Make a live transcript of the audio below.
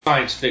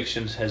science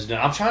fiction has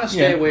done. I'm trying to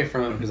stay away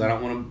from it because I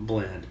don't want to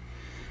blend.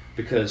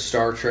 Because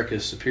Star Trek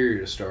is superior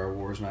to Star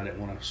Wars, and I didn't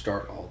want to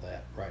start all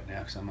that right now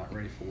because I'm not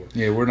ready for it.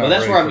 Yeah, we're not. But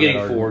that's ready where I'm for getting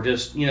that for. argument.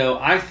 Just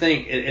I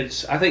think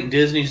I think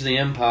Disney's the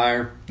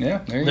empire. Yeah,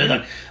 there you They're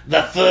go.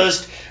 the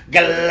first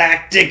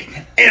galactic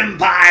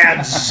empire.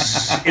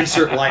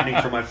 Insert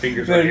lightning from my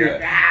fingers right here.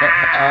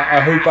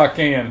 I hope I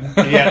can.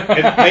 Yeah,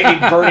 maybe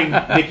burning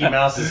Mickey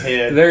Mouse's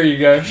head. There you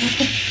go.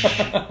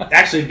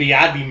 Actually,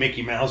 I'd be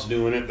Mickey Mouse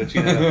doing it, but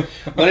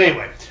But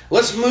anyway,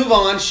 let's move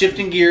on,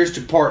 shifting gears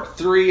to part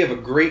 3 of a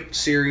great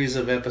series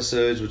of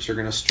episodes, which are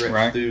going to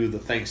stretch through the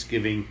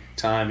Thanksgiving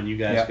time, and you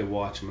guys can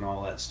watch them and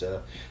all that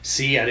stuff.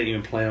 See, I didn't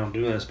even plan on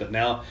doing this, but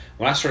now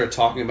when I started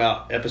talking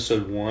about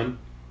episode 1,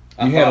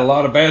 You had a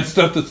lot of bad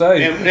stuff to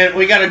say. and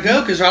we got to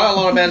go because I got a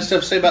lot of bad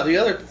stuff to say about the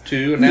other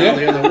 2 and now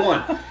the other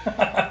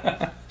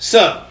 1.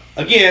 So,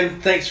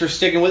 again, thanks for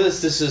sticking with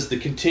us. This is the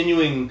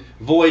continuing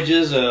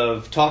voyages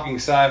of Talking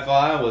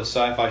Sci-Fi with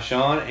Sci-Fi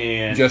Sean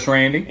and Just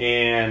Randy.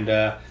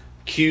 And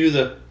cue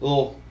the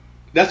little.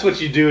 That's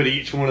what you do at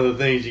each one of the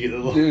things. You get the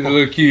little cue,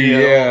 little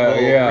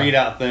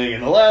readout thing.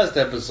 In the last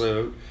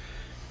episode,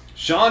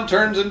 Sean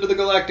turns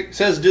into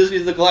says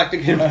Disney's the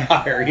Galactic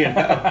Empire.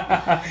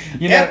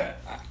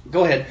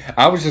 Go ahead.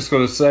 I was just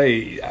going to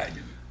say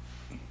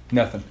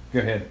nothing. Go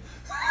ahead.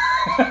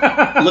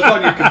 Look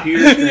on your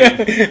computer screen.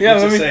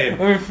 Yeah, What's let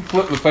me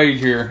flip the page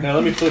here. Now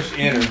let me push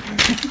enter.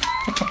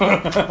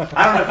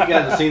 I don't know if you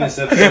guys have seen this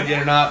episode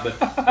yet or not, but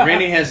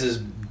Randy has his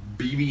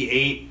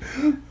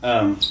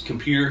BB-8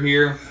 computer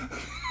here.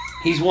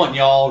 He's wanting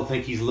y'all to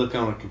think he's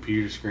looking on a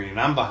computer screen, and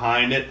I'm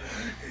behind it.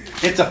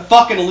 It's a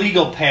fucking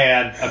legal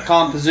pad, a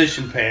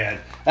composition pad.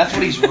 That's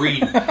what he's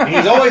reading. And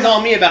he's always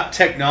on me about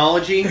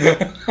technology,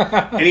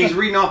 and he's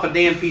reading off a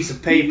damn piece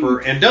of paper,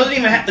 and doesn't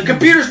even have the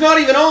computer's not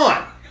even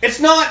on.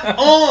 It's not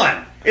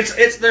on.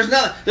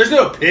 There's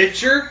no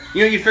picture.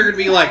 You figure it'd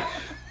be like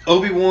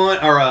Obi-Wan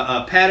or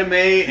Padme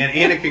and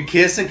Anakin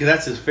kissing because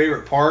that's his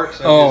favorite part.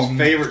 So his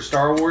favorite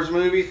Star Wars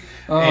movie.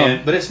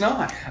 But it's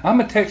not.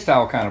 I'm a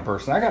textile kind of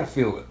person. I got to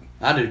feel it.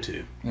 I do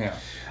too. Yeah.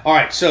 All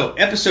right. So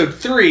episode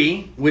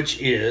 3,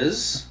 which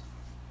is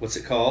what's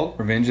it called?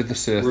 Revenge of the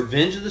Sith.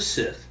 Revenge of the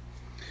Sith.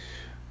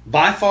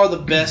 By far the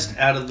best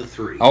out of the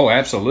 3. Oh,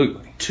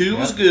 absolutely. 2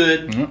 was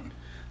good. Mm-hmm.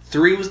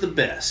 3 was the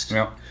best.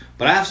 Yep.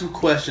 But I have some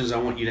questions I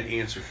want you to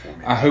answer for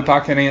me. I hope I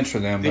can answer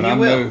them, but I'm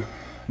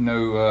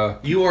no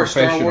you are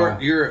professional. Star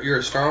Wars. You're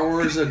a Star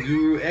Wars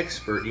guru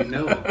expert. You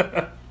know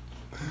him.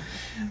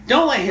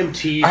 Don't let him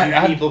tease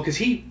you people because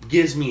he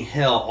gives me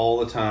hell all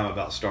the time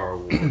about Star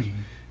Wars.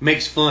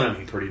 Makes fun of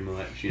me pretty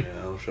much,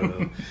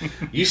 So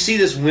you see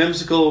this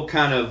whimsical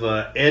kind of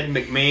Ed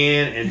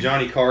McMahon and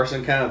Johnny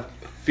Carson kind of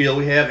feel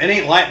we have. It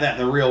ain't like that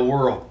in the real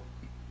world.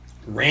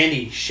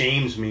 Randy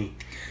shames me.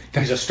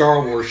 He's a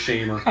Star Wars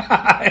shamer.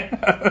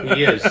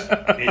 He is.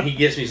 And he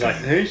gets me, he's like,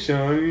 hey,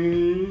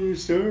 Sean,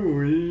 Star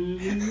Wars.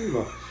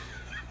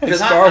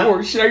 Star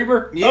Wars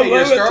shamer? Yeah,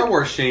 you're a Star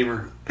Wars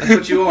shamer. That's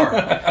what you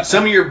are.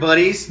 Some of your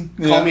buddies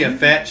call me a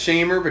fat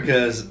shamer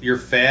because you're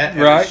fat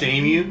and I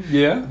shame you.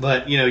 Yeah.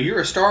 But, you're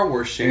a Star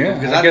Wars shamer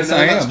because I don't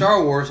know about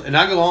Star Wars. And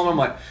I go home and I'm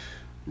like,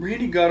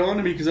 Randy got on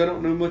to me because I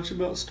don't know much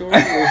about Star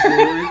Wars,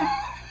 Lori.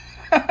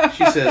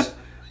 She says,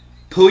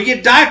 pull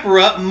your diaper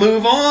up and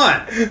move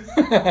on.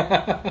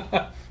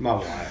 My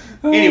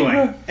wife.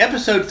 Anyway,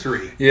 episode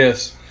 3.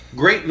 Yes.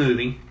 Great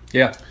movie.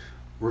 Yeah.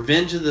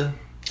 Revenge of the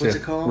what's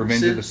it called?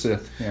 Revenge of the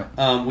Sith.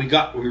 Yeah. We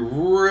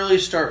really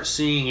start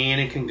seeing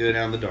Anakin go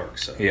down the dark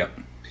side. Yeah.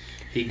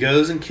 He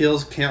goes and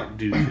kills Count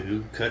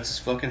Dooku, cuts his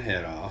fucking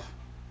head off.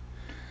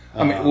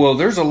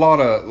 There's a lot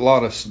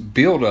of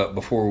build up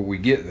before we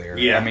get there.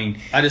 Yeah.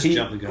 I just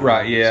jumped the gun.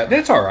 Right. Yeah.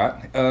 That's all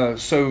right.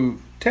 So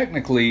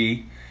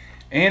technically,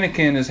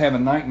 Anakin is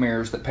having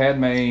nightmares that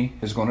Padme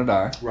is going to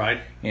die.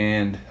 Right.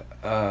 And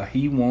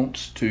he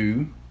wants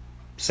to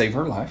save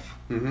her life.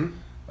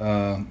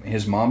 Mm-hmm.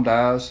 His mom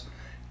dies,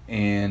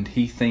 and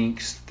he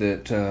thinks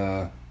that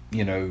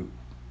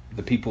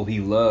the people he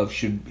loves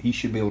he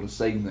should be able to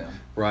save them.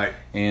 Right.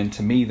 And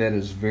to me, that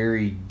is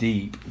very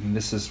deep. And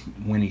this is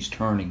when he's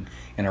turning,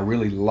 and I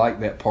really like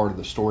that part of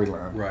the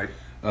storyline. Right.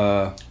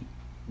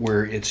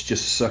 Where it's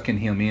just sucking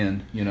him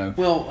in.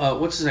 Well,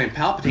 what's his name?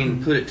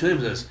 Palpatine put it to him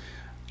and says,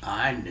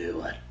 I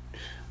knew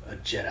a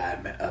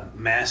Jedi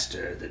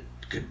master that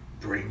could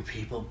bring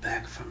people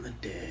back from the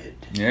dead.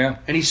 Yeah.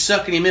 And he's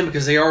sucking him in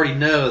because they already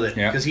know that,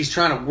 Yeah. because he's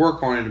trying to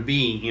work on it to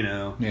be,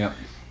 Yeah.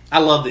 I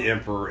love the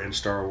Emperor in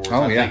Star Wars.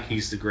 Oh, I yeah. think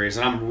he's the greatest.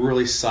 And I'm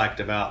really psyched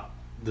about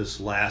this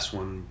last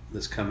one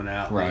that's coming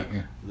out. Right.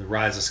 The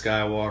Rise of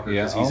Skywalker,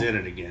 because Yeah. he's in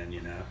it again,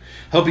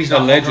 Hope he's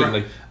not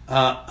Allegedly.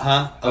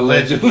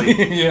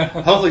 Allegedly. Yeah.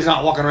 Hopefully he's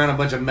not walking around a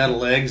bunch of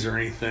metal eggs or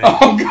anything.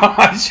 Oh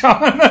God,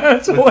 Sean,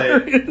 that's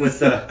hilarious.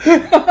 With a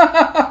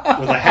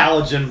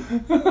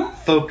halogen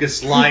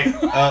focus light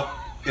up,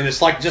 and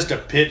it's like just a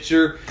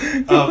picture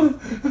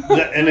of,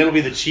 and it'll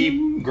be the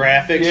cheap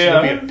graphics.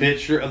 Yeah. It'll be a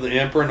picture of the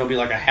Emperor, and it'll be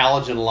like a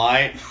halogen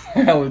light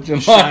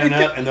Halogen shining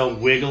light. up, and they'll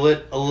wiggle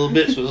it a little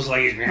bit, so it's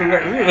like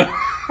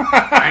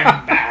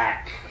I'm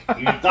back.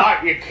 You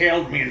thought you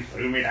killed me and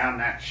threw me down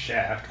that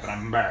shaft, but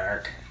I'm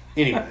back.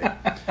 Anyway.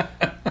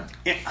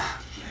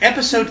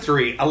 Episode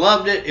 3. I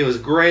loved it. It was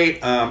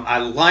great. I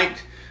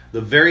liked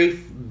the very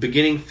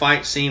beginning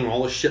fight scene when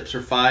all the ships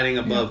are fighting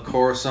above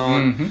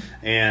Coruscant.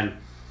 And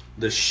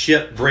the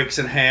ship breaks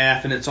in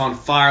half and it's on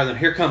fire. Then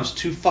here comes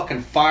 2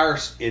 fucking fire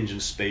engine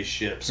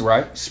spaceships.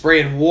 Right.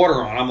 Spraying water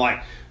on. I'm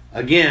like,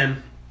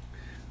 again,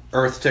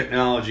 Earth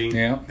technology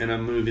Yeah. in a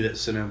movie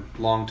that's in a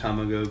long time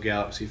ago,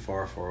 galaxy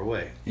far, far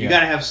away. You Yeah. got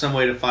to have some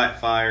way to fight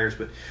fires,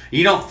 but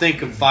you don't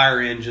think of fire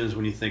engines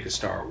when you think of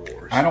Star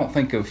Wars. I don't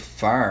think of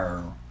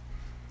fire.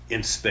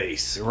 In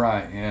space.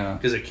 Right, yeah.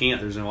 Because it can't,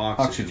 there's no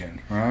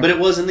oxygen. Right. But it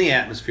was in the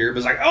atmosphere. But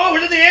it's like, oh,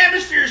 it's in the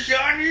atmosphere,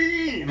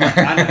 Sean. Like,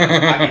 I know.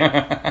 I get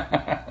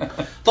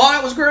it.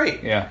 Thought it was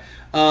great. Yeah.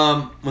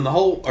 When the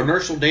whole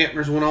inertial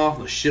dampeners went off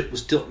and the ship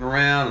was tilting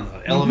around and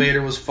the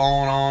elevator was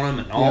falling on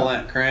them and all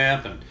that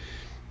crap, and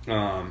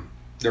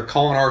they're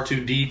calling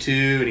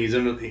R2-D2 and he's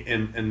under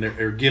and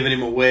they're giving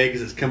him away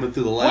because it's coming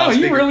through the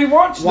loudspeaker. Well, you really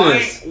watched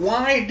this.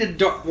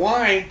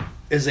 Why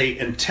is a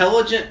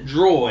intelligent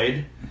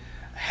droid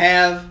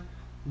have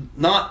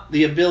not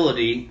the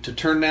ability to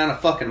turn down a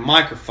fucking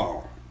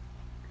microphone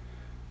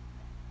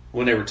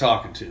when they were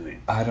talking to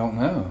him? I don't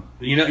know.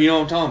 You know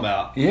what I'm talking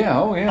about?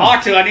 Yeah, oh yeah.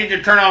 R2, I need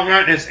to turn off,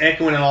 and it's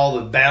echoing, and all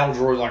the battle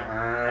droids like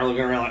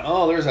looking around like,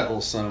 oh, there's that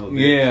little son of a bitch.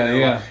 Yeah,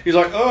 yeah. Like, he's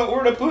like, oh,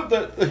 where'd I put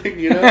that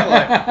thing?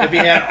 Like if he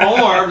had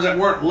arms that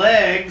weren't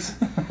legs,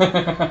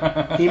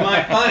 he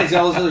might find he's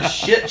got all this other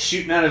shit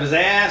shooting out of his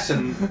ass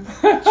and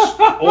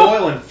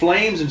oil and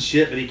flames and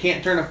shit, but he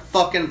can't turn a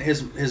fucking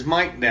his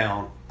mic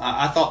down.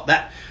 I thought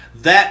that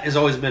has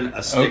always been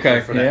a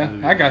sticker for that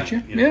movie. I got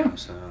you. Yeah.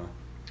 So,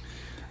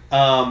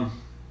 I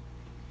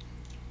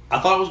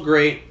thought it was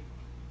great.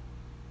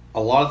 A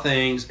lot of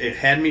things. It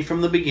had me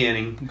from the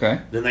beginning. Okay.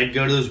 Then they'd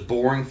go to those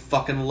boring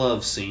fucking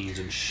love scenes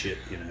and shit,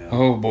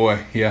 Oh boy,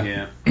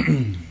 yeah.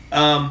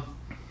 Yeah.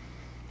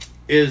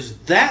 Is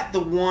that the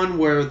one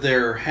where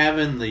they're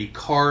having the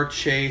car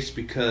chase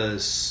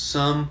because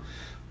some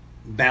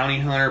bounty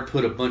hunter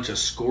put a bunch of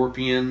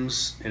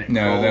scorpions in it?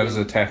 No, that was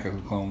Attack of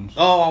the Clones.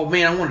 Oh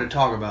man, I wanted to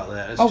talk about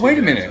that. Oh, wait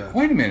a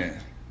minute.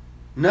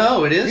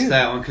 No, it is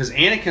that one because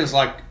Anakin's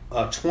like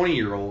a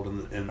 20-year-old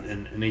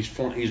and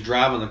he's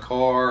driving the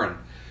car and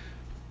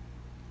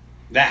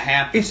that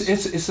happens.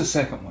 It's the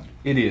second one.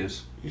 It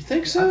is. You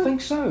think so? I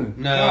think so.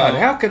 No. God,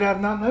 how could I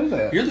not know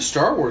that? You're the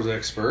Star Wars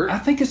expert. I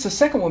think it's the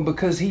second one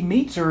because he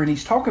meets her and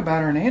he's talking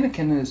about her and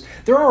Anakin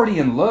they're already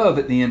in love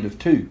at the end of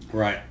 2.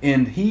 Right.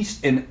 And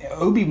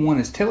Obi-Wan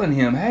is telling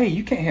him, hey,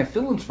 you can't have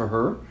feelings for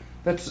her.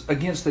 That's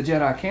against the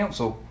Jedi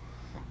Council.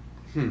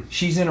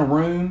 She's in a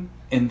room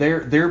and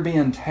they're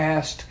being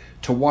tasked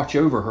to watch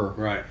over her.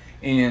 Right.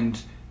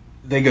 And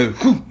they go,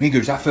 he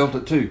goes, I felt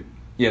it too.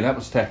 Yeah, that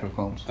was Attack of the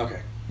Clones.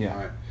 Okay. Yeah. All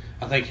right.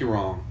 I think you're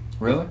wrong.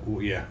 Really?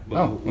 Well, yeah.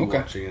 But we'll okay.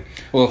 watch again.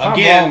 Well, if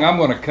again, I'm wrong, I'm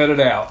going to cut it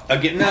out.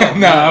 Again, no.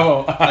 I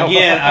won't.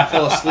 Again, I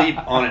fell asleep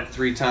on it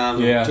 3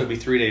 times. Yeah. It took me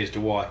 3 days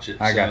to watch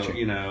it. I got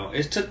you.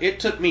 It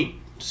took me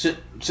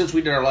since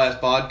we did our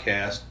last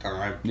podcast.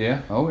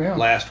 Yeah. Oh yeah.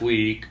 Last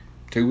week.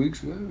 2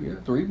 weeks ago. Yeah.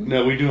 3 weeks.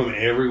 No, we do them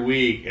every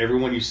week.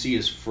 Everyone you see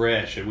is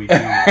fresh, and we do.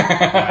 But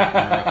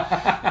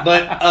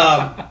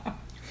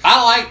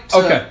I like to...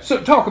 Okay,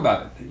 so talk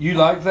about it. You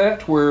like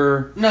that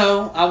where...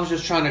 No, I was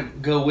just trying to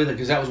go with it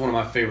because that was one of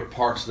my favorite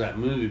parts of that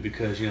movie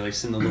because, they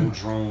send the little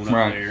drone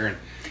up there and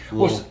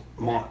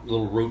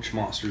little roach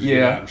monsters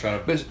get out and try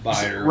to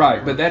bite her.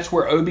 Right, but that's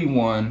where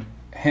Obi-Wan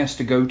has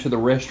to go to the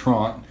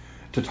restaurant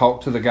to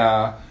talk to the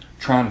guy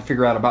trying to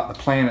figure out about the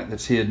planet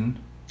that's hidden.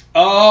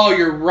 Oh,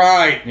 you're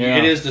right. Yeah.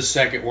 It is the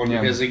second one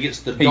because he gets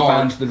the dart. He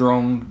finds the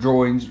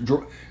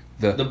droids...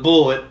 The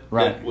bullet,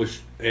 right? My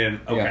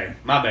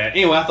bad.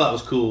 Anyway, I thought it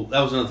was cool.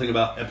 That was another thing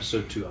about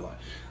episode 2 I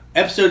liked.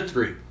 Episode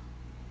 3.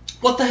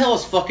 What the hell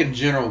is fucking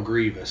General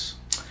Grievous?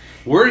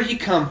 Where did he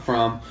come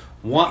from?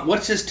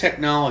 What's his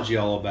technology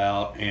all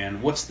about?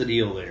 And what's the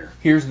deal there?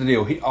 Here's the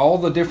deal. All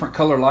the different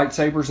color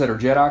lightsabers that are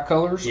Jedi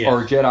colors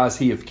are Jedis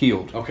he have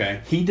killed.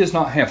 Okay. He does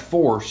not have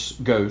Force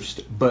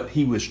Ghost, but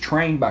he was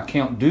trained by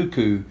Count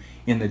Dooku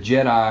in the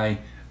Jedi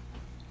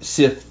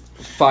Sith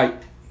fight.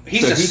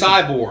 He's a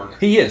cyborg.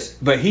 He is,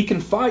 but he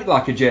can fight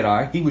like a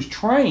Jedi. He was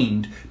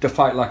trained to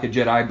fight like a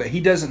Jedi, but he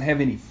doesn't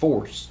have any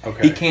Force.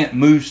 Okay. He can't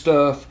move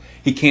stuff.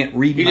 He can't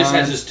read minds. He just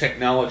has his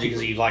technology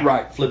because he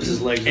flips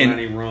his legs around and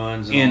he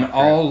runs. And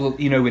all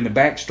in the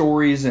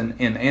backstories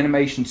and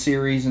animation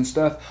series and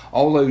stuff,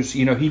 all those,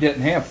 he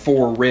doesn't have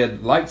 4 red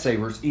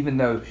lightsabers, even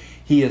though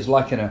he is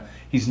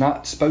he's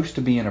not supposed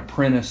to be an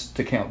apprentice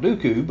to Count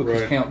Dooku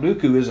because Count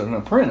Dooku is an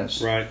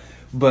apprentice. Right.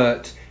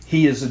 But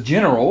he is a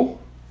general.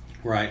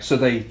 Right. So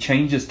they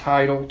change his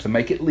title to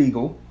make it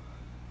legal,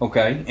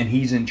 okay? And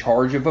he's in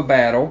charge of a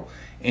battle,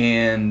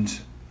 and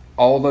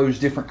all those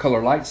different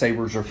color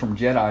lightsabers are from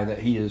Jedi that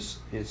he is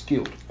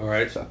killed. All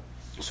right.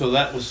 So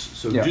that was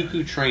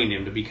Dooku trained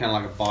him to be kind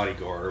of like a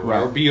bodyguard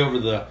or be over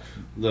the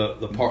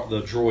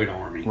droid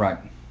army. Right.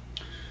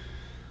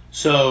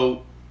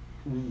 So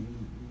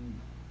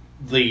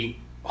the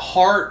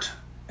heart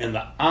And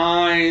the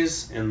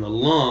eyes and the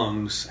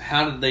lungs,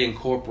 how did they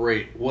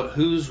incorporate,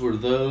 whose were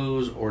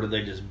those, or did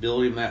they just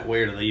build him that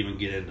way, or did they even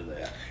get into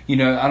that?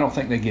 I don't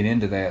think they get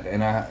into that,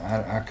 and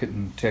I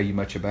couldn't tell you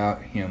much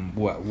about him,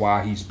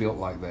 why he's built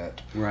like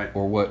that, Right.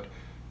 or what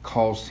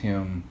caused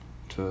him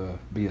to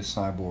be a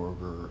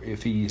cyborg, or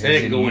if he has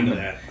They didn't any go into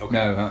human- that. Okay.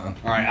 No,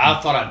 All right,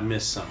 I thought I'd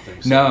missed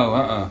something. So.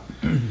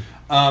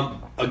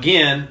 No,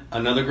 Again,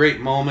 another great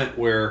moment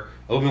where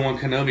Obi-Wan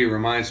Kenobi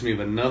reminds me of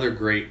another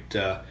great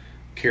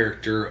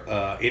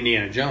character,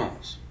 Indiana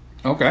Jones.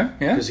 Okay,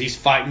 yeah. Because he's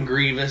fighting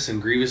Grievous,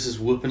 and Grievous is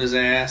whooping his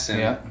ass, and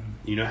Yeah.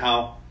 you know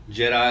how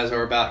Jedis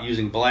are about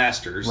using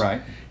blasters.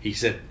 Right. He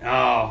said,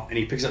 oh, and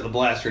he picks up the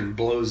blaster and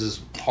blows his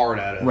heart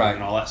out of it Right.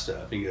 and all that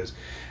stuff. He goes,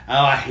 oh,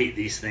 I hate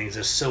these things.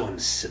 They're so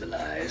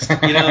uncivilized.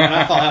 And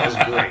I thought that was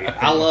great.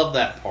 I love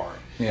that part.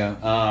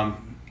 Yeah.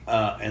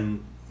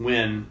 And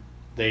when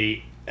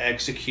they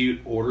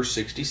execute Order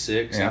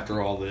 66 Yeah.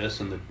 after all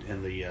this, and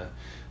the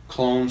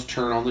clones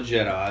turn on the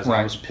Jedis, Right.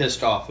 I was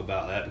pissed off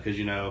about that because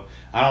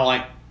I don't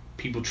like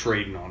people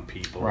trading on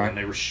people, Right. and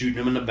they were shooting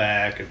them in the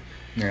back, and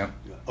Yeah.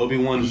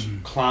 Obi-Wan's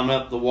climbing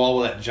up the wall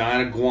with that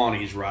giant iguana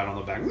he's right on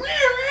the back.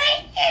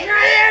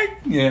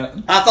 Yeah.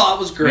 I thought it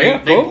was great. Yeah,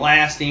 They cool.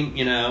 blast him,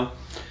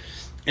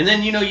 And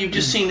then, you've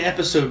just seen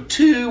episode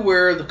 2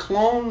 where the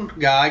clone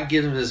guy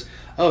gives him his,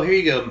 oh, here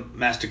you go,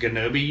 Master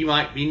Kenobi, you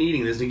might be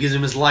needing this. And he gives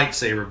him his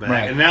lightsaber back.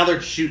 Right. And now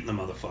they're shooting the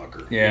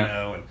motherfucker.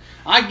 Yeah. And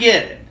I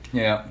get it.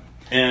 Yeah.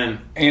 And,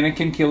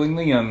 Anakin killing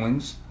the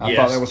younglings. I Yes.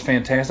 thought that was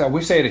fantastic. I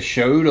wish they had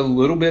showed a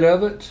little bit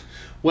of it.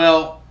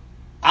 well,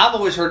 I've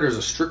always heard there's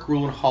a strict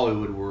rule in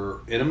Hollywood where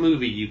in a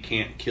movie you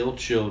can't kill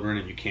children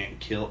and you can't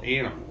kill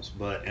animals.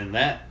 But in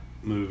that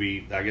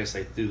movie, I guess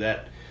they threw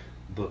that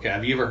book out.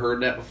 Have you ever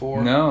heard that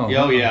before? No.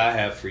 Oh, yeah, I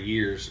have for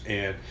years.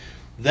 And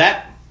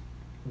that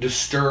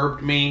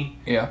disturbed me.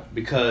 Yeah.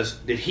 Because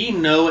did he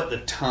know at the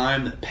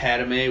time that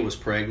Padme was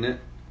pregnant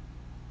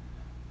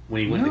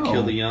when he went to No.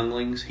 kill the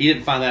younglings? He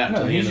didn't find that out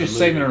until No, the he's end of just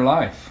the movie. saving her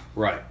life.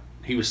 Right.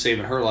 He was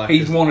saving her life. He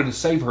 'cause- wanted to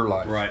save her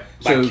life. Right.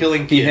 By So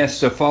killing he kids. has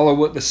to follow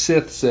what the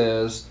Sith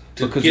says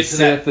To because get the to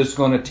Sith that- is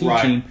going to teach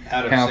right, him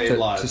how to save to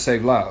lives.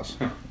 save lives.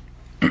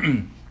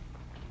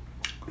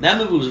 That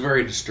movie was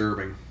very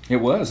disturbing. It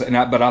was,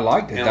 but I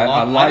liked it. And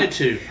I did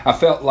too. I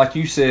felt like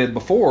you said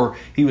before,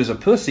 he was a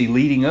pussy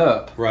leading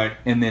up, Right.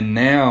 and then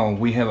now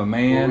we have a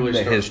man We're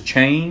really that has starting.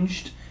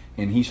 changed,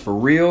 and he's for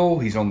real.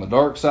 He's on the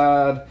dark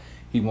side.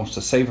 He wants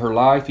to save her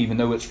life, even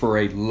though it's for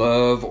a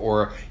love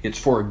or it's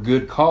for a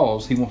good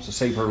cause. He wants to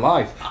save her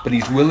life, but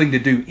he's willing to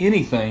do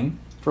anything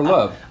for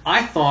love.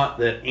 I thought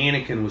that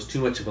Anakin was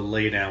too much of a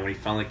laydown when he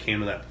finally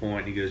came to that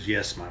point. He goes,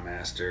 "Yes, my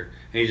master,"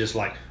 and he's just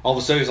like, all of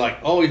a sudden he's like,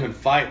 "Oh, he's been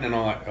fighting," and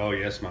I'm like, "Oh,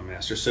 yes, my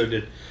master." So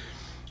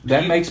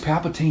That makes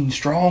Palpatine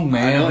strong,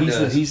 man. I know it he's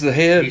does. he's the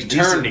head. He's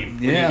turned him.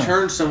 Yeah. When you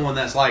turn someone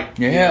that's like,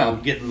 Yeah.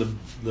 getting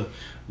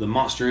the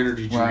Monster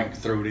Energy drink Right.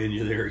 thrown in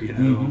you there,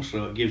 Mhm.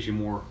 so it gives you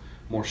more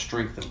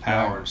strength and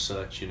power Right. and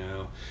such,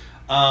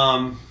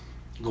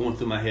 Going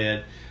through my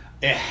head,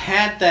 it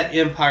had that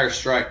Empire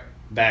Strike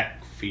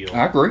Back feel.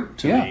 I agree.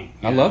 To Yeah, me,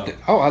 I loved it.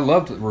 Oh, I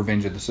loved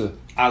Revenge of the Sith.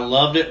 I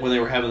loved it when they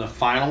were having the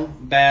final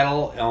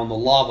battle on the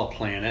lava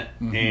planet,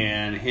 Mhm.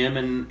 and him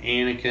and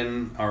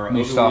Anakin or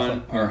Mustafa,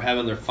 Obi-Wan are yeah.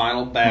 having their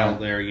final battle Right.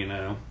 there,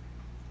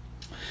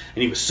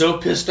 And he was so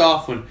pissed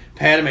off when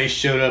Padme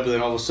showed up, and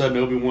then all of a sudden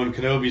Obi-Wan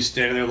Kenobi's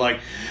standing there like,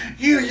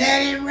 "You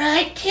let him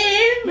right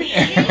to me."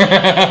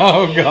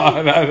 Oh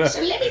God.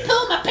 So let me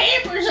pull my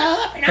pampers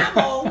up, and I'm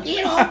gonna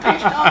get all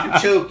pissed off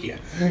and choke you.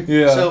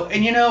 Yeah. So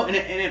and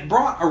it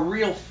brought a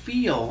real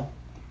feel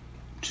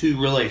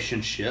to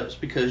relationships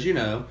because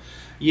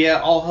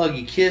all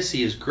huggy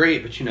kissy is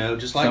great, but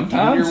just like you and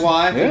Sometimes, your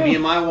wife and yeah. me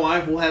and my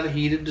wife will have a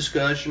heated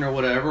discussion or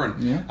whatever,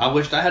 and Yeah. I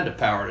wished I had the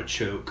power to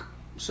choke.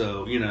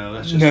 So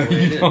that's just No, the way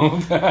it you is. don't.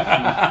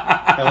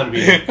 would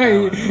be a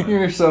power.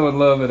 You're so in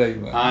love with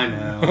Ava. I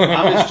know.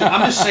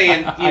 I'm just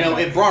saying,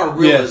 it brought a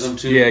realism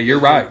Yes. to. Yeah, you're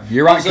right.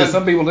 You're all right, of a 'cause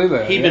sudden, some people do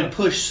that, He'd yeah. been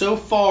pushed so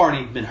far and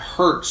he'd been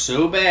hurt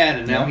so bad,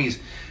 and now Yeah.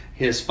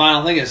 his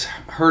final thing is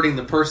hurting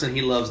the person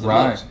he loves the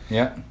Right. most.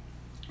 Yeah.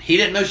 He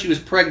didn't know she was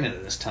pregnant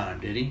at this time,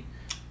 did he?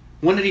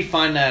 When did he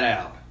find that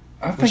out?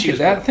 I When she think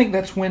was I think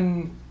that's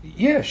when.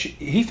 Yeah,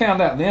 he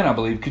found out then, I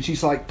believe, because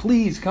she's like,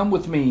 "Please come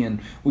with me, and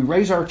we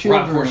raise our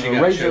children, before she or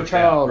got raise our choked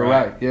child." out,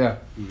 Right. right. Yeah.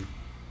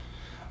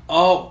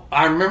 Oh,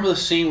 I remember the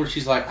scene where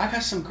she's like, "I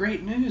got some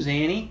great news,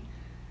 Annie.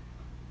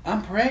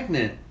 I'm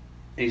pregnant."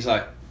 And he's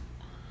like,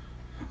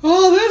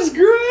 "Oh, that's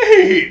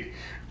great."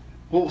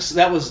 Well, so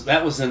that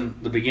was in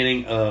the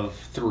beginning of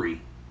 3.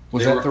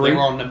 Was They that were, 3? They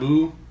were on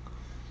Naboo,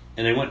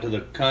 and they went to the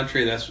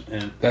country. That's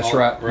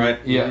right. Right.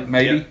 Yeah. Mhm.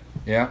 Maybe.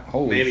 Yeah.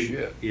 Holy Maybe.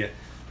 shit. Yeah.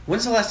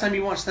 When's the last time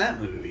you watched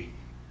that movie?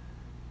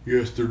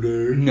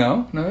 Yesterday.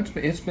 No,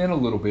 it's been a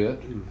little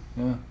bit.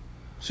 Yeah.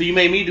 So you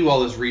made me do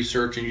all this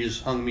research and you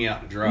just hung me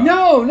out to dry.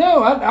 No,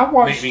 I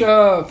watched Maybe.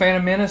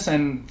 Phantom Menace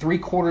and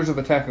 3/4 of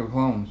Attack of the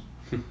Clones.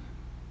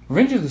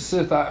 Revenge of the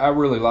Sith, I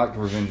really liked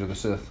Revenge of the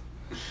Sith.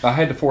 I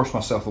had to force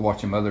myself to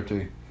watch them other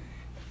two.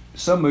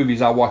 Some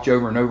movies I watch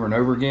over and over and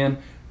over again.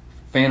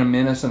 Phantom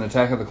Menace and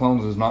Attack of the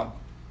Clones is not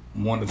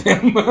one of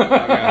them. I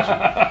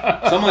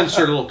got you. So I'm going to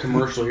insert a little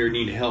commercial here you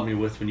need to help me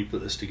with when you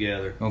put this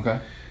together. Okay.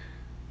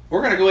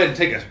 We're going to go ahead and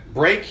take a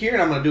break here,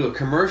 and I'm going to do a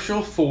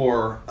commercial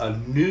for a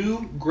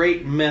new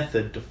great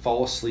method to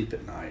fall asleep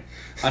at night.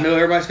 I know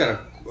everybody's got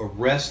a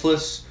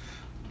restless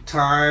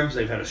times.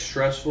 They've had a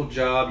stressful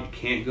job. You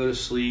can't go to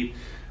sleep.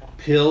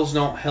 Pills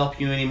don't help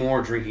you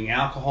anymore. Drinking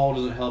alcohol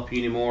doesn't help you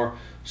anymore.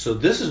 So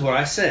this is what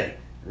I say.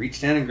 Reach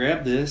down and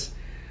grab this.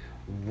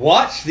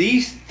 Watch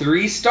these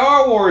 3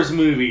 Star Wars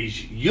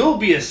movies. You'll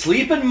be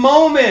asleep in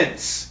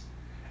moments.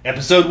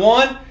 Episode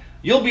 1.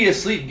 You'll be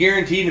asleep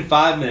guaranteed in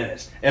 5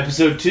 minutes.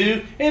 Episode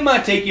 2, it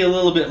might take you a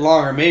little bit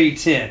longer, maybe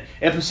 10.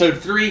 Episode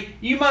 3,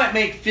 you might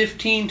make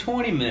 15,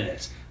 20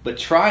 minutes. But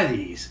try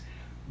these.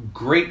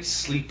 Great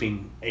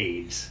sleeping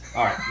aids.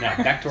 All right, now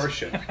back to our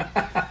show.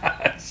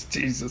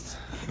 Jesus.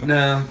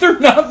 No. They're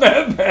not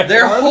that bad.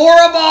 They're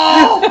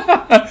horrible!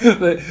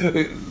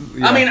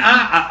 Yeah. I mean,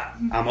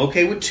 I'm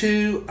okay with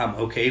 2. I'm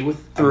okay with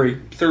 3.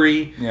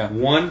 3. Yeah.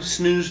 1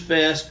 snooze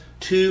fest.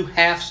 2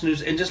 half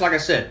snooze. And just like I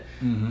said,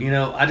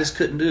 I just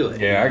couldn't do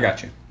it. Yeah, I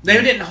got you.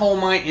 They didn't hold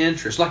my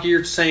interest. Like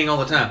you're saying all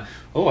the time.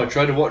 Oh, I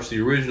tried to watch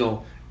the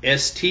original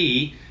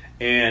ST,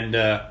 and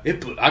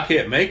I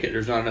can't make it.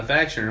 There's not enough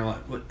action. And I'm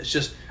like, well, it's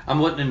just,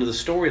 I'm looking into the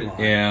storyline.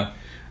 Yeah.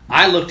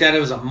 I looked at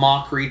it as a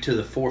mockery to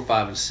the 4,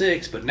 5, and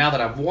 6, but now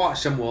that I've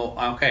watched them, well,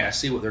 okay, I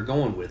see what they're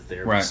going with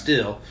there. Right. But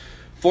still,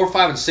 4,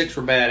 5, and 6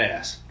 were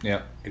badass.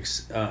 Yeah.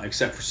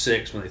 Except for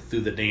 6 when they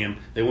threw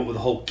they went with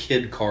the whole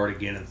kid card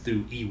again and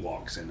threw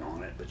Ewoks in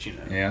on it, but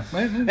Yeah.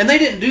 And they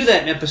didn't do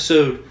that in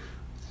episode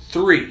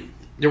 3.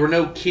 There were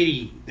no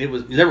kitty. They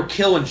were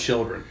killing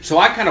children. So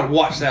I kind of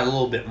watched that a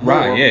little bit more.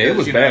 Right. Yeah. It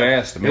was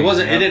badass to me. It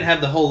wasn't. Yep. It didn't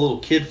have the whole little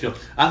kid feel.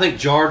 I think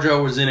Jar Jar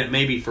was in it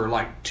maybe for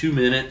like 2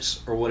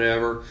 minutes or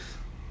whatever.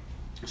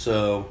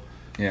 So.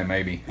 Yeah,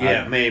 maybe.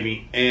 Yeah,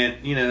 maybe. And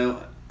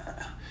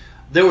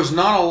there was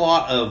not a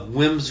lot of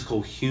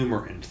whimsical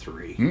humor in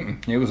 3.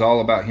 It was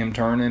all about him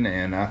turning,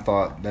 and I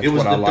thought that's It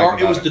was what I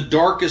liked about it was the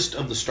darkest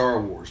of the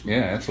Star Wars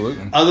movies. Yeah,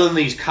 absolutely. Other than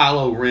these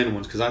Kylo Ren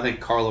ones, because I think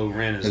Kylo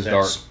Ren is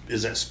dark.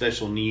 that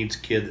special needs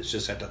kid that's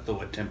just had to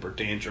throw a temper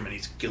tantrum and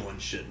he's killing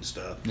shit and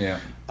stuff. Yeah.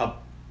 A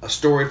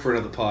story for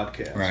another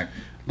podcast. Right.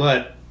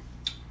 But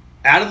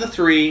out of the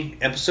 3,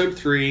 episode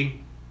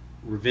 3,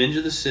 Revenge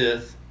of the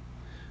Sith,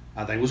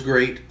 I think was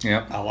great.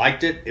 Yep. I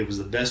liked it. It was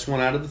the best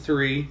one out of the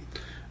 3.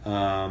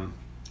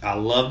 I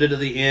loved it at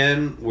the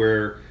end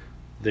where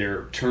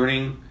they're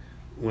turning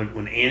when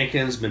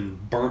Anakin's been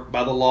burnt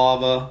by the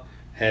lava,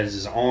 has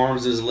his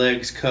arms and his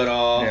legs cut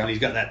off, and he's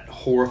got that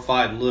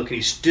horrified look, and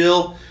he's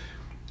still.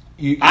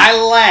 I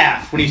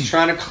laugh when he's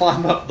trying to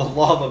climb up the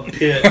lava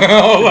pit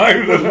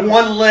with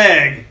one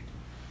leg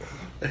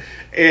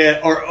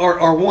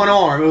or one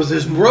arm. It was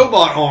his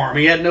robot arm.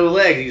 He had no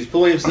leg. He was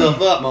pulling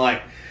himself up. I'm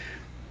like.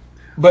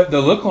 But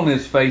the look on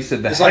his face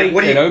at the hate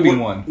at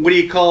Obi-Wan. What do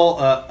you call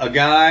a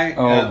guy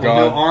with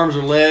no arms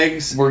or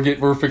legs?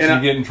 We're fixing to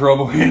get in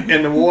trouble.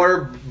 In the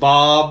water,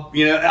 Bob.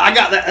 I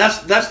got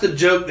that. That's the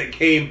joke that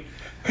came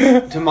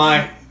to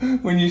my.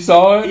 When you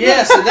saw it?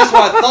 Yes, and that's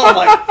what I thought. I'm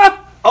like,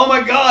 oh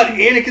my God,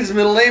 Anakin's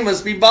middle name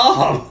must be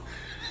Bob.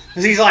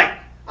 Because he's like,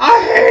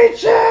 I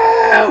hate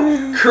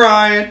you!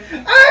 Crying.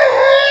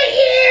 I hate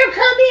you!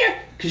 Come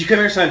here! Could you come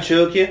here so I can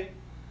choke you?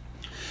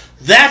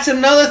 That's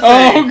another thing.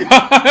 Oh,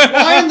 God.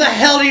 Why in the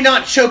hell did he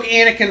not choke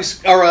Anakin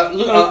or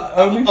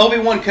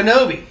Obi-Wan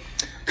Kenobi?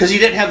 Because he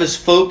didn't have his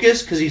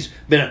focus. Because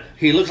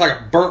he looks like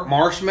a burnt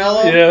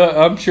marshmallow.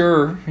 Yeah, I'm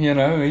sure.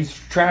 He's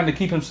trying to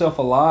keep himself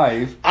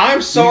alive.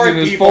 I'm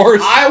sorry, people.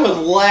 Force. I was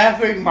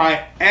laughing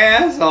my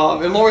ass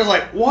off, and Lori's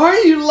like, "Why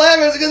are you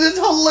laughing?" Because it's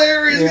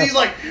hilarious. Yeah. He's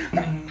like,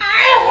 "I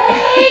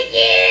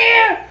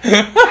hate you."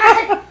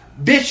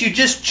 Bitch, you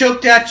just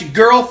choked out your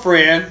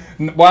girlfriend.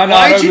 Why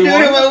not? Why'd you do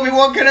it with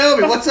Obi-Wan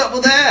Kenobi? What's up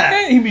with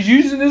that? He was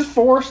using his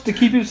force to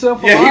keep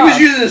himself alive. Yeah, he was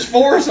using his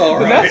force, all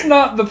right. But that's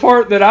not the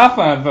part that I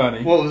find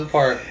funny. What was the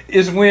part?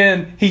 Is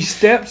when he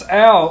steps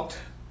out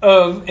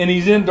and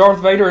he's in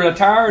Darth Vader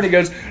attire and he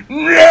goes,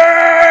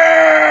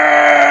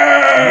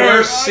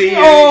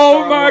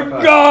 oh my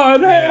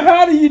God, yeah.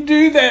 How do you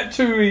do that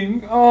to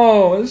him?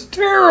 Oh, it's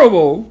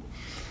terrible.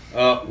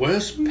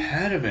 Where's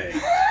Padme?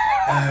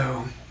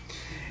 Oh,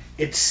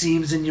 it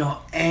seems in your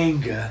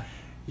anger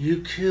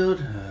you killed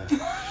her.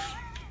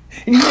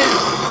 No!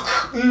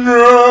 Wait a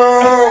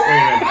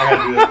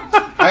minute,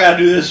 I gotta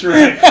do this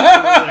right.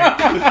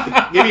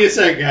 Give me a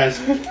second, guys.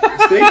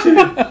 Stay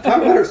tuned. Talk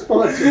about our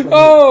sponsor.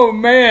 Oh,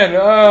 man.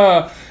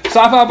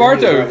 Sci-Fi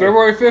Bartow,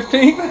 February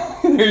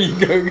 15th. There you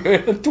go.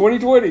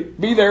 2020.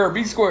 Be there or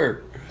be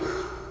square.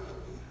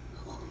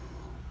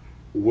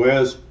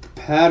 Where's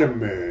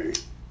Padme?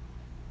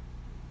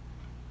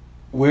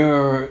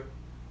 Where...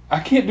 I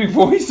can't do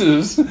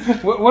voices.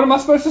 What am I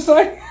supposed to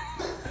say?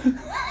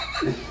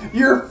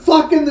 You're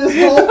fucking this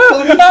whole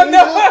fucking thing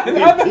up.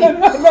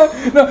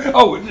 No.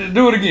 Oh,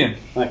 do it again.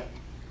 Like,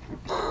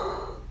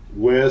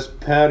 where's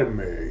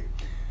Padme?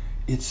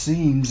 It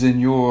seems in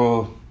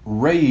your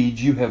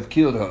rage you have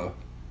killed her.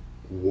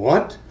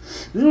 What?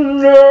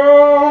 No!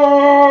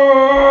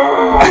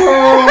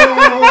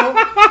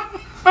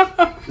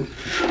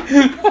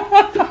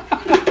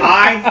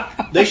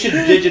 They should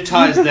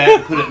digitize that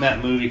and put it in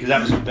that movie because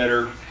that was a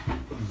better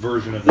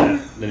version of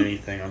that than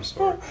anything. I'm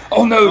sorry.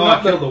 Oh no!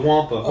 I killed the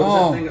Wampa. What is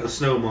that thing? The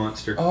snow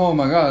monster. Oh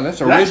my God, that's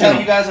Did original. I tell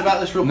you guys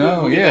about this real quick?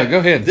 No, yeah, go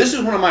ahead. This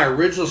is one of my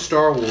original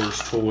Star Wars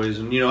toys,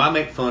 and I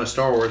make fun of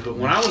Star Wars, but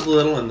when I was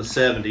little in the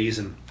 70s,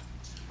 and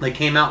they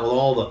came out with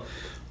all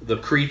the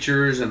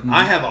creatures, and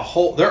I have a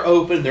whole. They're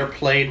open. They're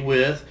played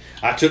with.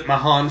 I took my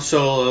Han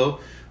Solo.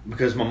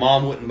 Because my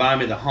mom wouldn't buy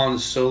me the Han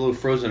Solo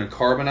frozen in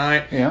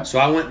carbonite. Yeah. So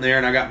I went in there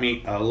and I got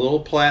me a little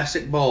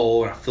plastic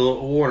bowl and I filled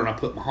it with water and I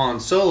put my Han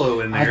Solo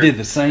in there. I did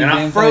the same thing. And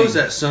I froze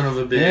that son of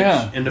a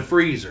bitch in the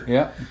freezer.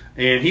 Yeah.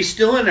 And he's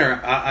still in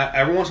there. I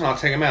every once in a while I'll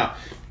take him out.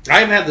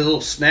 I even have the little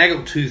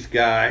snaggletooth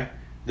guy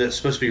that's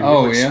supposed to be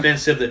real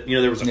expensive. That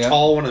there was a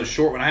tall one and a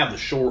short one. I have the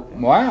short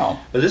one. Wow.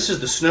 But this is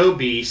the snow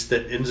beast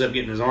that ends up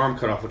getting his arm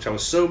cut off, which I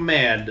was so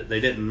mad that they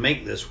didn't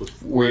make this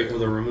with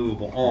a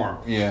removable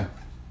arm. Yeah.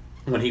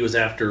 When he was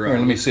after. Here,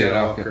 let me see it.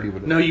 I'll help you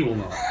with it. No, you will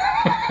not.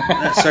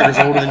 That sucker's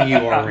older than you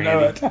are, Randy. I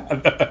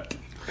know it.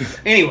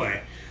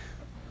 Anyway,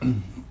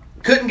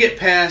 couldn't get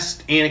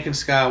past Anakin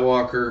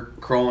Skywalker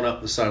crawling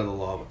up the side of the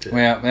lava pit.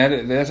 Well,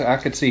 that's I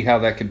could see how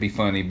that could be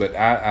funny, but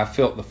I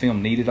felt the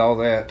film needed all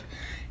that.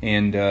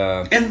 And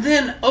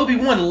then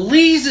Obi-Wan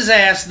leaves his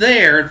ass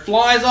there and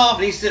flies off,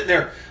 and he's sitting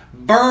there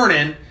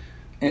burning.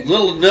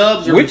 Little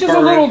nubs are which burning.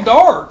 Is a little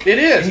dark. It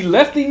is. He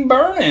left him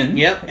burning.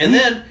 Yep. And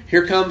then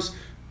here comes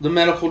the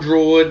medical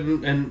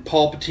droid and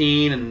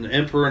Palpatine and the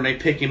Emperor, and they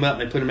pick him up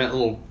and they put him in that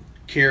little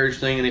carriage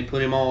thing and they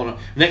put him on.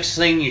 Next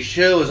thing you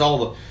show is all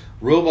the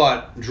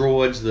robot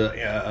droids,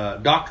 the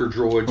doctor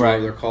droids,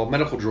 whatever they're called,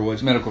 medical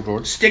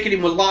droids, sticking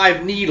him with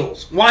live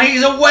needles while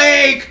he's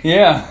awake.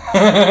 Yeah.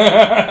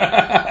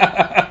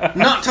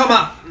 Not talking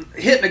about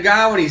hitting a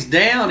guy when he's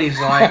down. He's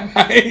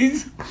like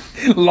he's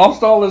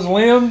lost all his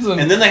limbs.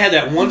 And then they had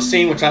that one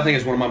scene which I think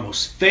is one of my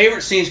most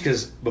favorite scenes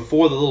because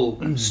before the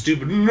little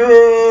stupid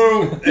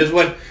no is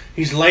when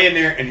he's laying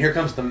there and here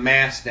comes the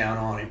mask down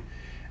on him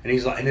and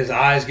he's like and his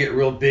eyes get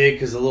real big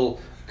because the little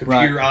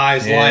computer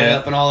eyes light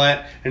up and all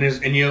that and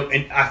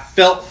I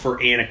felt for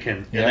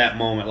Anakin in that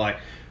moment like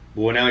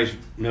boy now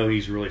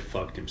he's really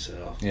fucked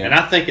himself and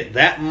I think at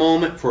that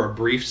moment for a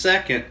brief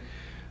second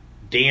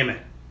damn it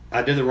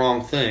I did the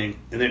wrong thing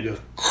and then it goes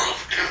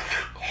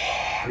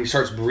he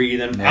starts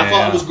breathing. I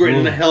thought it was great.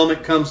 And the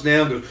helmet comes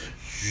down, goes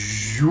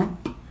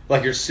zoop,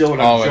 like you're sealing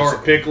a jar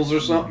of pickles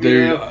or something.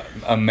 Dude,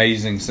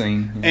 amazing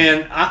scene.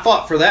 And I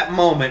thought for that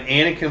moment,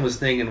 Anakin was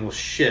thinking, well,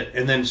 shit.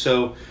 And then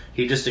so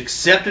he just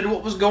accepted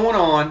what was going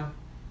on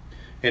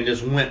and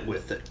just went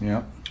with it.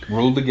 Yeah.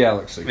 Ruled the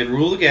galaxy. And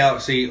ruled the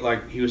galaxy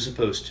like he was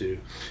supposed to.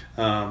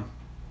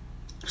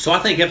 So I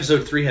think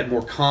episode 3 had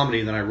more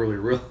comedy than I really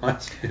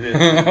realized.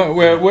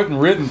 Well, it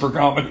wasn't written for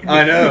comedy.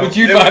 I know. But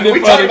you find it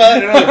we funny. talked about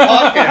it in another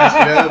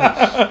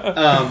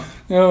podcast,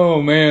 oh,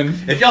 man.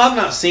 If y'all have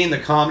not seen the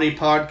comedy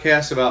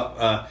podcast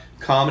about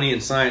comedy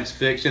and science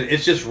fiction,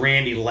 it's just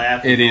Randy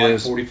laughing for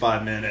like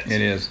 45 minutes. It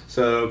is.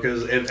 So,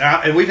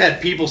 and we've had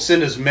people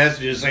send us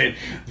messages saying,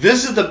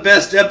 this is the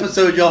best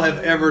episode y'all have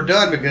ever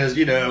done because,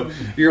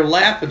 you're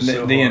laughing so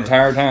hard. The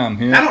entire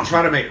time. Yeah. I don't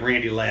try to make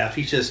Randy laugh.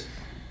 He's just...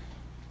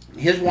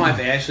 His wife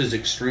Ashley is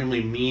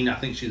extremely mean. I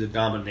think she's a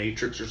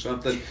dominatrix or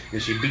something,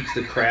 and she beats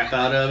the crap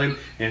out of him.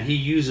 And he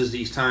uses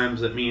these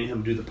times that me and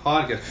him do the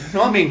podcast.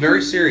 No, I'm being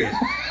very serious.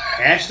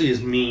 Ashley is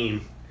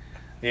mean,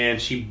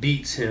 and she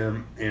beats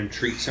him and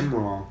treats him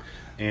wrong.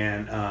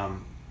 And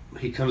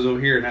he comes over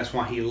here, and that's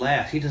why he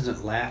laughs. He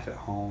doesn't laugh at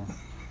home.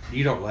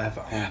 You don't laugh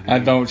at home. I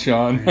don't,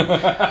 Sean.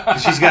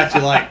 She's got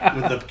you like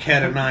with the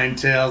cat of nine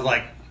tails,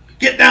 like.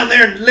 Get down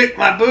there and lick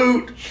my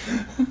boot.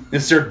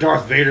 It's their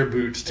Darth Vader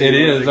boots, too. It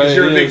is. Because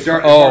you're a big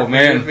Darth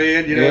Vader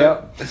fan,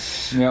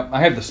 Yep.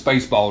 I have the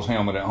Spaceballs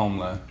helmet at home,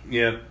 though.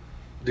 Yep.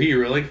 Do you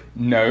really?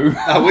 No.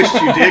 I wish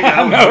you did.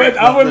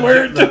 I would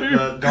wear it, too.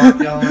 The Darth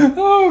helmet.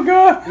 Oh,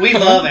 God. We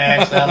love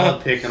Ashley. I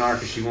love picking on her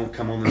because she won't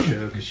come on the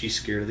show because she's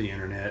scared of the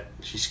internet.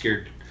 She's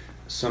scared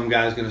some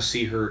guy's going to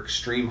see her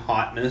extreme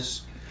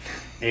hotness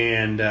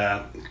and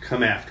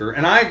come after her.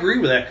 And I agree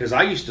with that because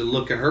I used to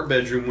look at her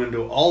bedroom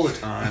window all the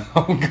time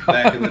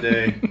back in the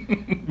day.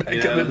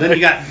 Then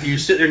you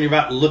sit there and you're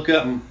about to look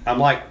up and I'm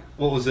like,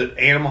 what was it,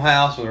 Animal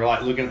House, when they're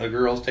like looking at the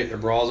girls take their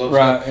bras off.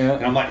 Right, yeah.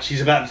 And I'm like,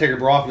 she's about to take her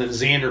bra off and then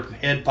Xander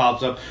head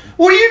pops up.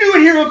 What are you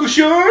doing here, Uncle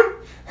Sean?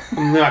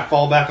 And then I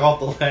fall back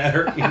off the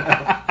ladder,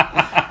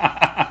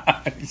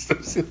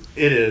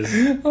 It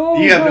is.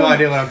 Oh, you have no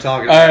idea what I'm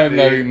talking about. I have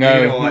no. You need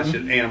to watch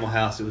it, Animal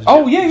House. It was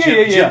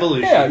Jim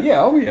Belushi.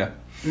 Yeah, oh yeah.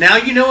 Now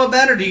you know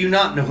about it, or do you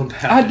not know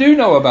about it? I do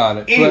know about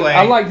it. Anyway. But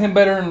I liked him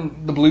better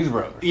in the Blues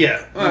Brothers.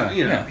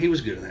 Yeah. He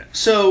was good in that.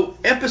 So,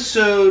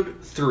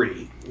 episode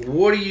 3,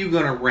 what are you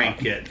going to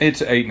rank it?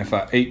 It's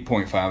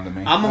 8.5 to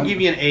me. I'm going to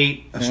give you an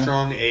 8, a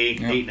strong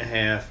 8,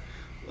 8.5.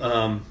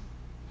 A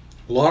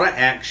lot of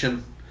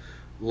action,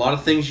 a lot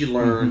of things you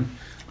learn. Mm-hmm.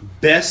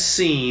 Best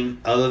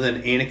scene, other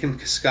than Anakin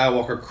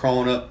Skywalker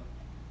crawling up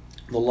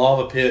the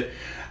lava pit,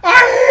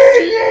 I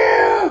hate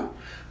you,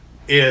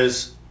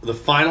 is the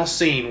final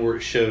scene where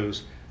it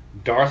shows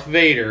Darth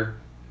Vader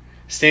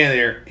standing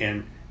there,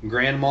 and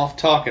Grand Moff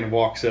Tarkin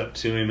walks up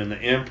to him, and the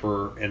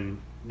Emperor,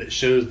 and that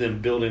shows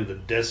them building the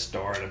Death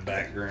Star in the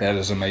background. That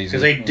is amazing.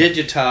 Because they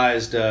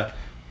digitized.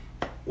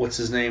 What's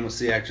his name? What's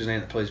the actor's name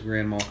that plays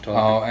Grand Moff Tarkin?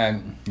 Oh,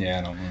 and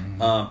I don't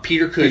know.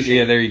 Peter Cushing.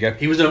 Yeah, there you go.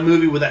 He was in a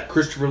movie with that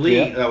Christopher Lee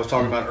Yeah. that I was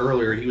talking about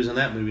earlier. He was in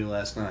that movie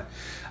last night.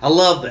 I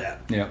love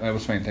that. Yeah, that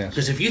was fantastic.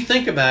 Because if you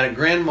think about it,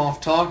 Grand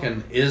Moff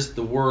Tarkin is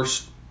the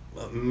worst,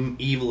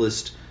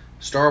 evilest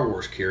Star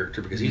Wars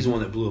character because he's the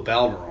one that blew up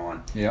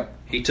Alderaan. Yep.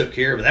 He took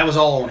care of it. That was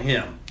all on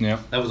him.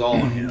 Yep. That was all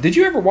on him. Did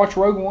you ever watch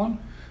Rogue One?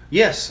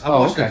 Yes, I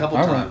watched it a couple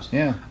All times. Right.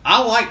 Yeah.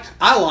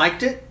 I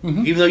liked it,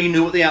 even though you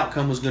knew what the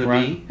outcome was going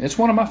to be. It's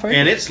one of my favorites.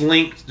 And it's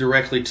linked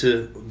directly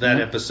to that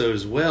episode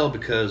as well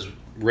because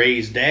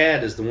Rey's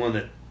dad is the one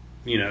that,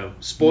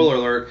 spoiler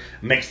alert,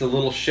 makes the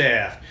little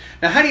shaft.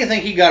 Now, how do you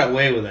think he got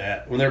away with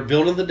that when they're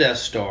building the Death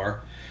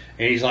Star?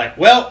 And he's like,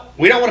 well,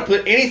 we don't want to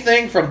put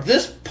anything from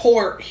this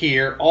port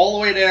here all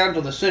the way down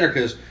to the center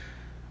because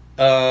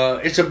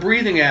it's a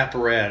breathing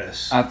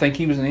apparatus. I think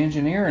he was an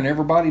engineer, and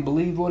everybody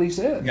believed what he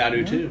said. Yeah, I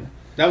do too.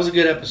 That was a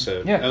good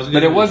episode. Yeah, that was a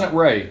but good it wasn't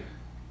Rey.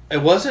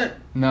 It wasn't?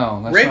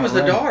 No, that's Rey not was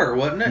the daughter,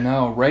 wasn't it?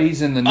 No,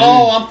 Rey's in the new.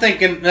 Oh, I'm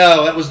thinking,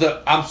 no, that was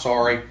the, I'm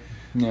sorry.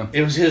 Yeah.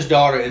 It was his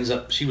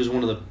daughter. She was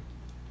one of the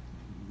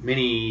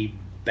many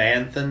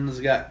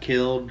Banthans got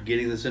killed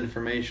getting this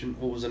information.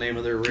 What was the name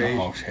of their race?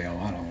 Oh, hell,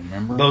 I don't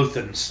remember.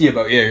 Bothans. Yeah,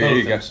 there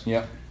you go.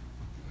 Yeah.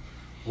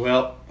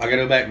 Well, I got to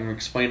go back and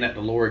explain that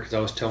to Lori because I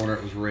was telling her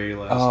it was Rey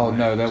last night. Oh,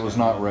 no, that was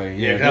not Rey.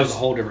 Yeah, that was a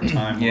whole different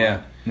time.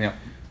 Yeah.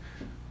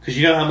 Because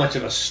you know how much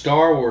of a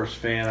Star Wars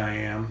fan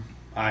I am.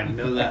 I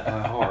know that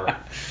by heart.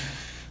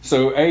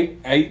 So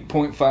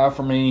 8.5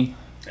 for me.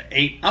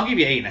 8. I'll give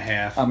you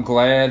 8.5. I'm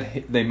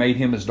glad they made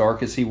him as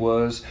dark as he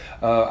was.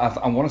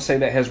 I want to say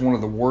that has one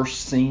of the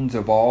worst scenes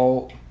of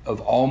all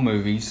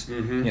movies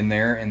in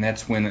there, and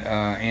that's when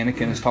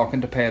Anakin is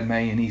talking to Padme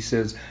and he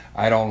says,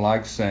 "I don't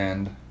like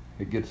sand.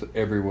 It gets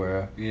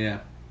everywhere." Yeah.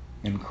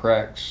 And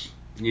cracks.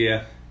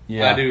 Yeah.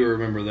 Yeah. I do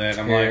remember that.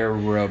 I'm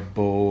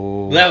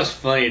terrible. That was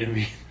funny to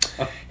me.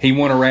 He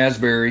won a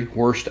Raspberry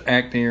Worst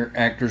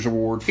Actors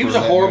Award. He was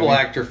a horrible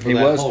actor for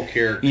that whole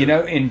character.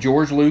 And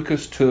George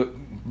Lucas took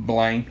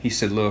blame. He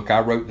said, "Look, I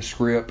wrote the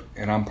script,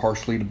 and I'm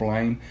partially to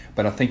blame,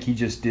 but I think he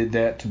just did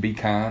that to be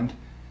kind,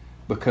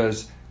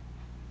 because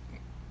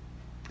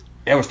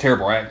that was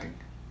terrible acting.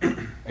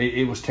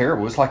 It was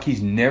terrible. It's like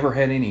he's never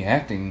had any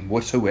acting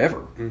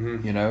whatsoever. I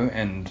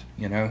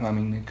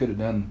mean, he could have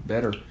done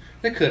better."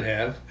 They could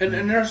have.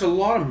 And there's a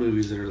lot of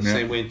movies that are the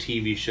same way in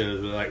TV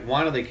shows. They're like,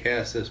 why do they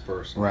cast this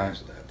person? Right.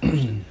 That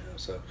person?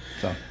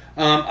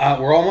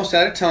 We're almost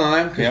out of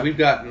time because this is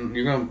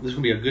going to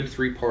be a good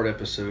 3-part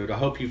episode. I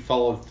hope you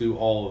followed through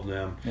all of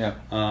them.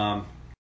 Yeah.